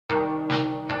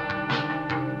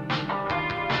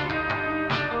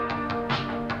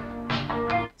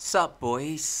Sup,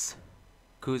 boys?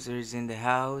 Coozer's in the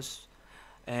house,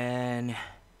 and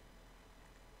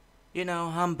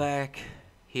I'm back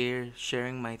here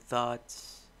sharing my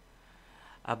thoughts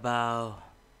about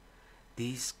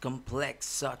this complex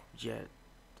subject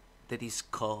that is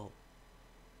called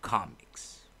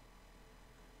comics.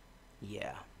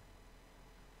 Yeah.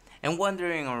 And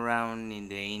wandering around in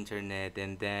the internet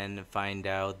and then find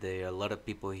out that a lot of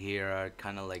people here are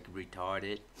kind of like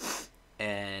retarded,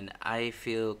 and I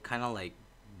feel kind of like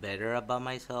better about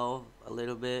myself a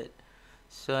little bit.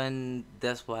 So, and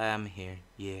that's why I'm here.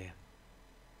 Yeah,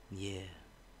 yeah,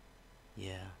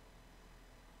 yeah.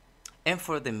 And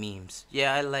for the memes,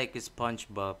 yeah, I like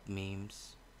SpongeBob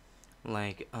memes.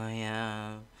 Like, oh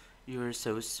yeah, you're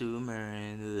so zoomer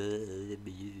and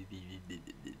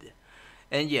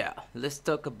and yeah, let's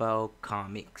talk about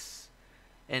comics.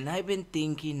 And I've been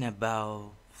thinking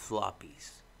about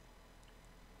floppies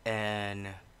and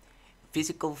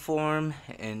physical form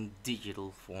and digital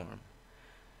form.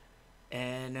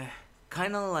 And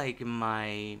kind of like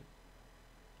my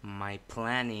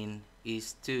planning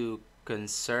is to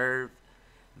conserve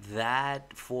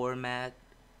that format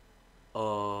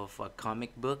of a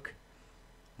comic book,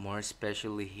 more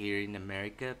especially here in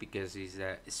America, because it's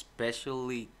a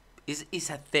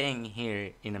thing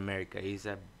here in America.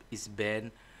 It's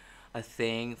been a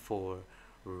thing for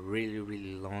really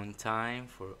really long time,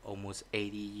 for almost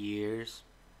 80 years.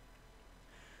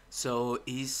 So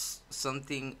it's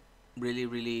something really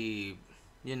really,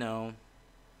 you know,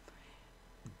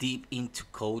 deep into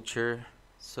culture.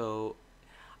 So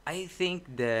I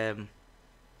think the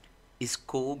it's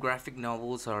cool. Graphic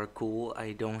novels are cool.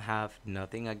 I don't have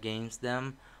nothing against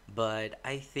them, but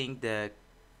I think that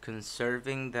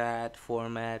conserving that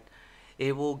format,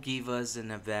 it will give us an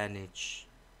advantage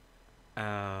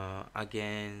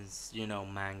against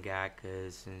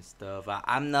mangakas and stuff.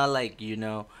 I'm not like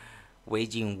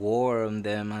waging war on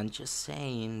them. I'm just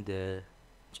saying.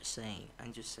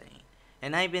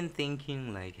 And I've been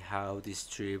thinking like how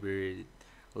distribute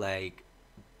like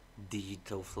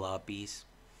digital floppies,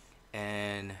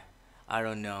 and I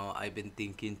don't know. I've been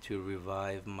thinking to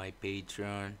revive my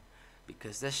Patreon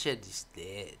because that shit is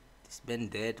dead. It's been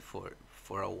dead for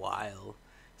a while.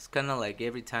 It's kind of like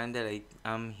every time that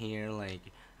I'm here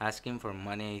like asking for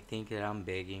money, I think that I'm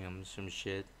begging them some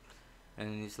shit,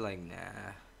 and it's like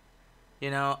nah.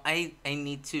 I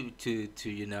need to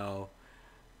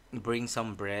bring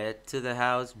some bread to the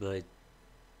house, but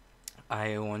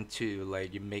I want to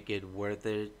like make it worth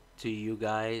it to you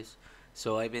guys.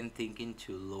 So I've been thinking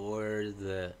to lower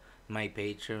the my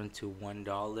Patreon to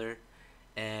 $1,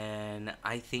 and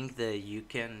I think that you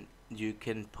can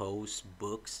post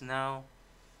books now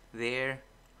there.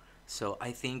 So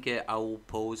I think I will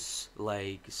post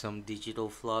like some digital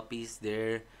floppies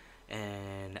there,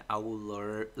 and I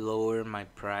will lower my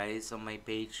price on my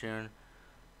Patreon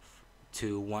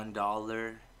to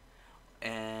 $1,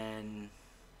 and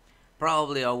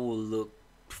probably I will look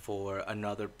for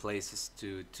another places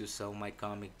to sell my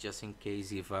comic, just in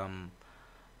case if um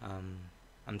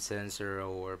I'm censored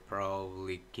or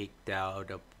probably kicked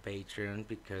out of Patreon,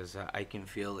 because I can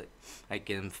feel it. I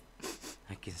can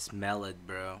I can smell it,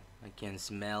 bro. I can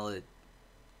smell it.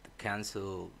 The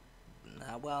cancel.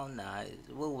 Nah,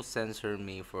 it will censor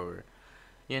me for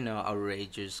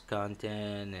outrageous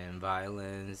content and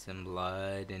violence and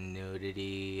blood and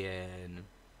nudity and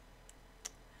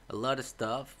a lot of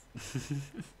stuff.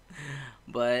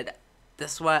 But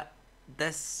that's what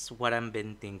that's what I've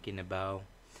been thinking about.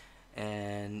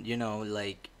 And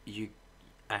like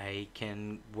I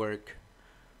can work.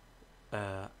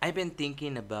 I've been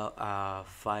thinking about a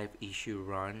 5 issue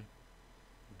run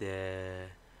that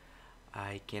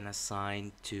I can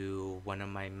assign to one of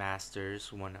my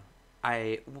masters.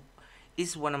 I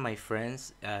is one of my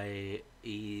friends.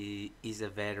 He is a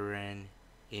veteran.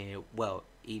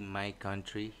 In my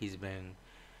country, he's been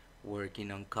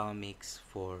working on comics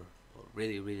for a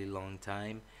really really long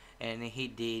time, and he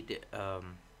did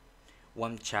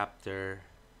one chapter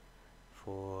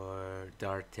for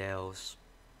Dark Tales.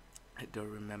 I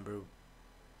don't remember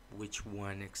which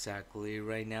one exactly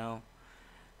right now,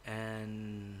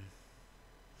 and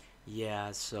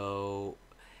yeah, so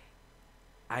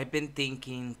I've been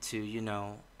thinking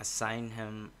to assign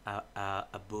him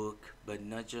a book, but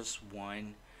not just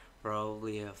one,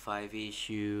 probably a 5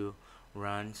 issue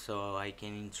run, so I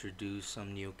can introduce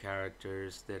some new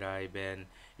characters that I've been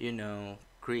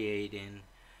creating,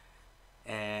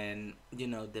 and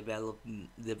develop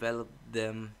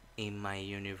them in my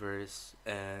universe.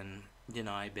 And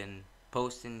I've been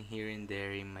posting here and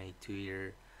there in my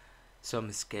Twitter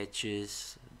some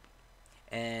sketches,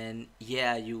 And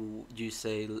yeah, you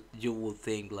say, you will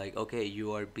think like, okay,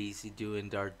 you are busy doing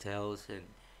Dark Tales and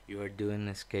you are doing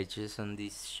the sketches on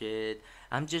this shit.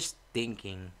 I'm just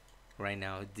thinking right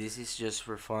now, this is just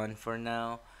for fun for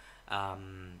now.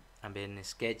 I've been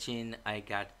sketching, I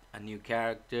got a new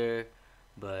character,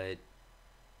 but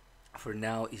for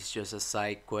now it's just a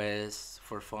side quest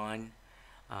for fun.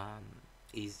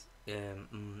 Is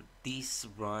This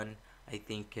run, I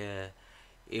think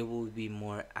it will be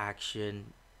more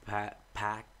action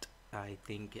packed. I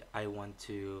think I want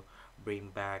to bring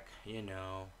back,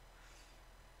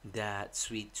 that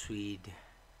sweet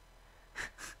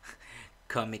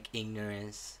comic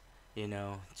ignorance,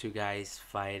 two guys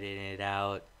fighting it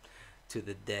out to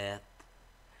the death,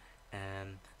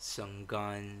 and some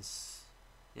guns,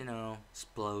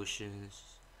 explosions.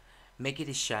 Make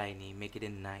it shiny, make it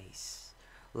nice.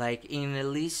 Like in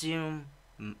Elysium,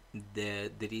 there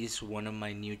is one of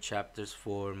my new chapters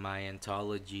for my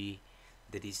anthology,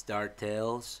 that is Dark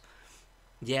Tales.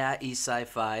 Yeah, it's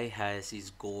sci-fi, has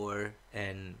its gore,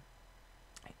 and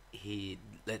he,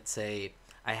 let's say,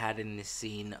 I had in the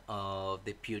scene of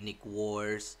the Punic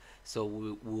Wars, so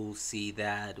we'll see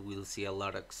that. We'll see a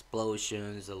lot of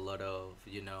explosions, a lot of,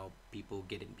 people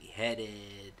getting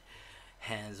beheaded,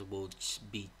 hands will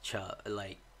be chopped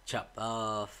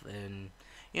off, and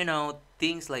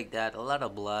things like that. A lot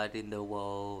of blood in the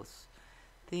walls,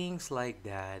 things like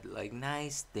that, like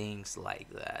nice things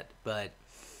like that. But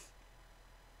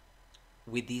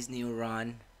with this new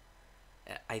run,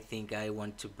 I think I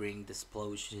want to bring the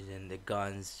explosions and the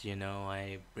guns.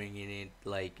 I bringing it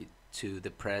like to the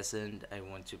present. I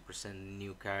want to present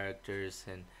new characters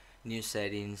and new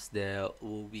settings that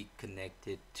will be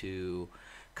connected to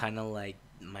kind of like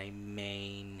my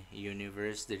main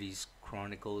universe, that is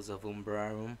Chronicles of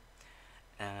Umbrarum,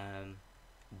 um,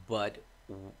 but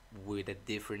with a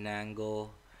different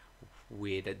angle,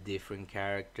 with a different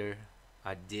character,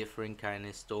 a different kind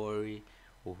of story.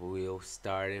 We'll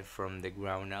start it from the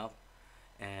ground up,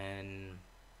 and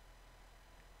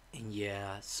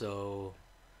yeah. So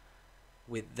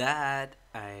with that,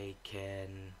 I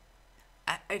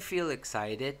feel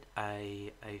excited.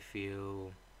 I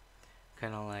feel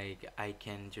kind of like I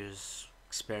can just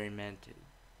experiment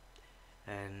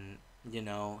and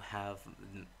have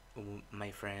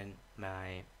my friend,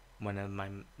 my one of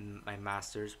my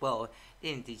masters. Well,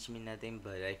 he didn't teach me nothing,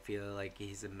 but I feel like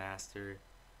he's a master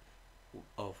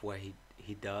of what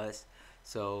he does.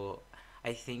 So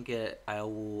I think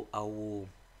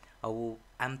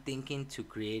I'm thinking to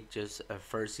create just a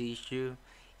first issue.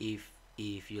 If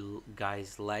you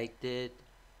guys liked it,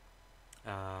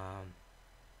 um,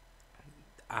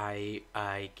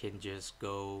 I can just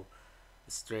go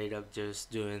straight up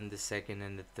just doing the second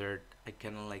and the third. I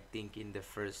kind of like thinking the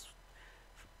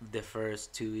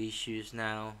first two issues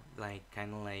now, like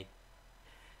kind of like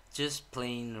just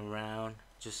playing around,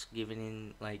 just giving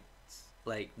in like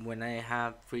when I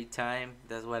have free time,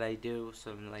 that's what I do.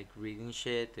 So I'm like reading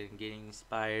shit and getting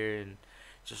inspired and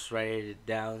just write it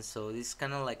down. So this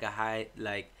kind of like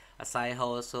a side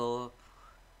hustle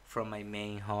from my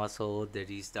main hustle, that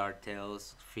is Dark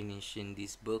Tales, finishing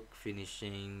this book,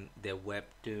 finishing the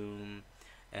webtoon,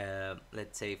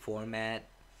 let's say, format.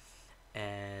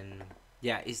 And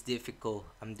yeah, it's difficult.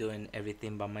 I'm doing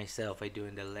everything by myself. I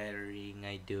doing the lettering,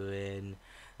 I doing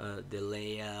the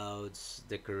layouts,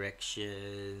 the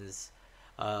corrections.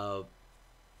 uh,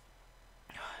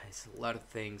 it's a lot of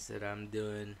things that I'm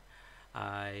doing.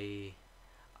 I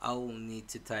i will need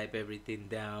to type everything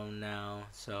down now,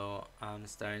 so I'm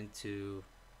starting to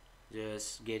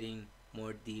just getting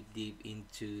more deep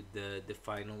into the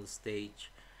final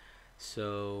stage.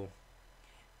 So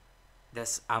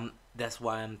that's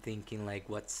why I'm thinking like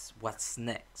what's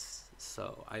next.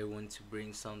 So I want to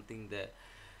bring something that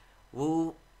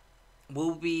will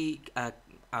will be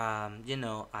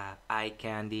eye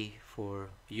candy for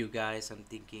you guys. I'm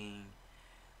thinking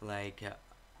like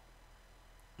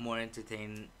more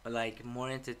entertainment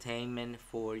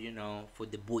for for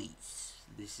the boys.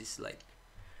 This is like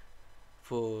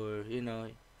for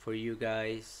for you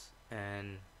guys,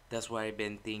 and that's why I've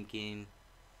been thinking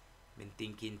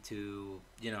to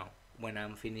when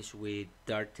I'm finished with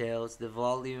Dark Tales the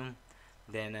volume,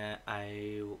 then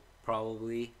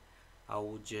probably I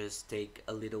will just take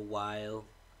a little while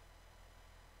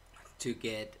to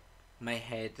get my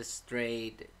head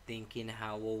straight, thinking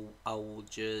how I will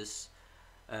just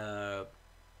uh,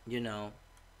 you know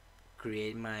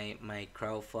create my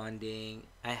crowdfunding.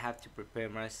 I have to prepare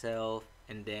myself,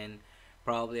 and then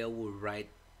probably I will write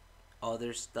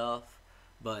other stuff.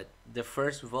 But the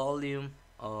first volume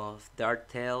of Dark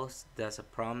Tales, that's a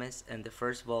promise, and the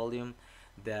first volume,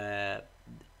 that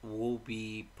will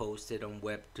be posted on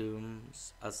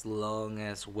Webtoons as long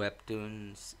as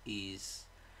Webtoons is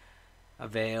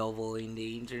available in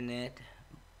the internet,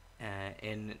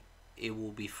 and it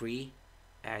will be free.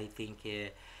 I think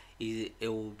it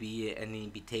will be an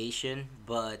invitation,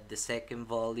 but the second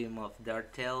volume of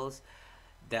Dark Tales,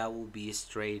 that will be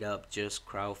straight up just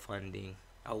crowdfunding.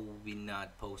 I will be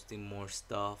not posting more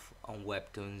stuff on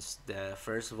Webtoons. The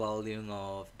first volume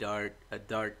of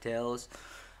Dark Tales,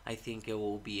 I think it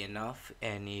will be enough.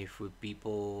 And if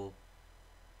people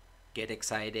get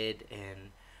excited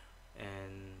and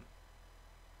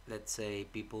let's say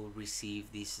people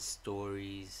receive these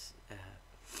stories,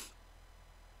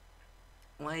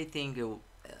 well, I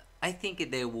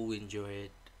think they will enjoy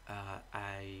it.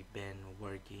 I've been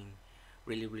working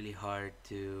really hard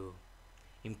to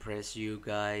impress you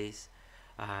guys.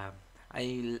 Um,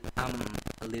 I'm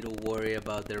a little worried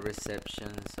about the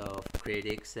receptions of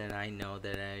critics, and I know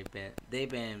that they've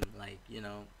been like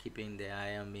keeping the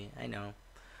eye on me. I know,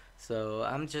 so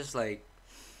I'm just like,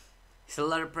 it's a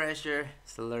lot of pressure.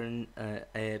 It's a lot,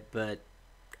 but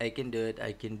I can do it.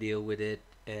 I can deal with it,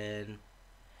 and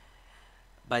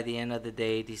by the end of the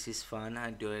day, this is fun.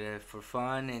 I do it for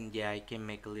fun, and yeah, I can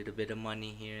make a little bit of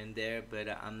money here and there, but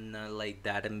I'm not like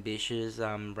that ambitious.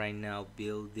 I'm right now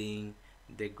building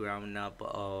the ground up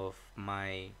of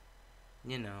my,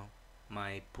 you know,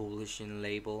 my publishing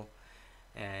label,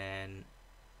 and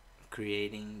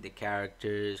creating the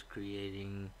characters,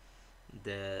 creating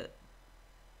the,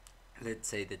 let's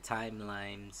say, the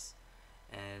timelines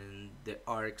and the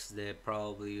arcs that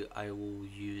probably I will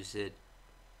use it.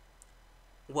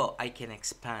 Well, I can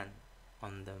expand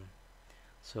on them.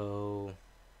 So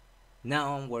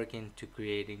now I'm working to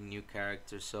creating new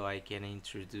characters so I can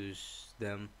introduce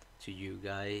them to you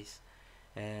guys.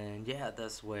 And yeah,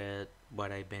 that's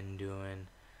what I've been doing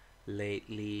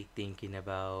lately, thinking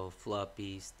about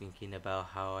floppies, thinking about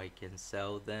how I can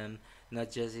sell them,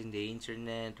 not just in the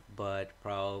internet, but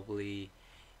probably,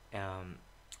 um,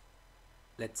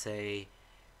 let's say,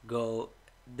 go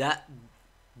that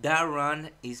that run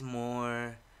is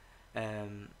more,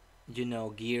 um,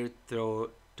 geared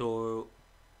to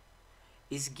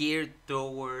is geared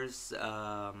towards,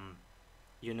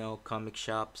 comic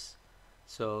shops.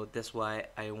 So that's why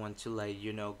I want to, like,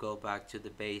 go back to the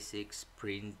basics,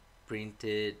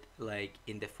 printed like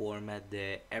in the format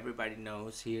that everybody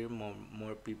knows here.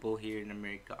 More people here in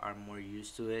America are more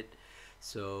used to it.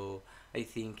 So I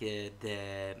think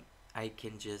that I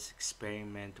can just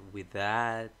experiment with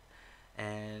that,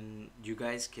 and you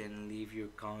guys can leave your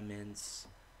comments,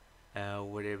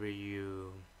 whatever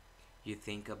you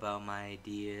think about my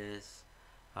ideas.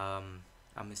 I'm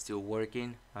still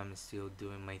working. I'm still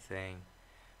doing my thing.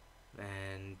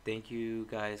 And thank you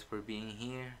guys for being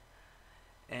here.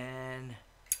 And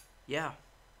yeah,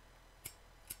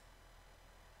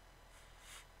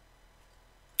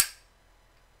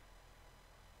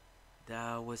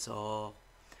 that was all.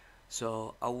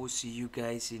 So I will see you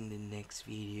guys in the next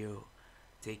video.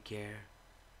 Take care.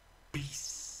 Peace.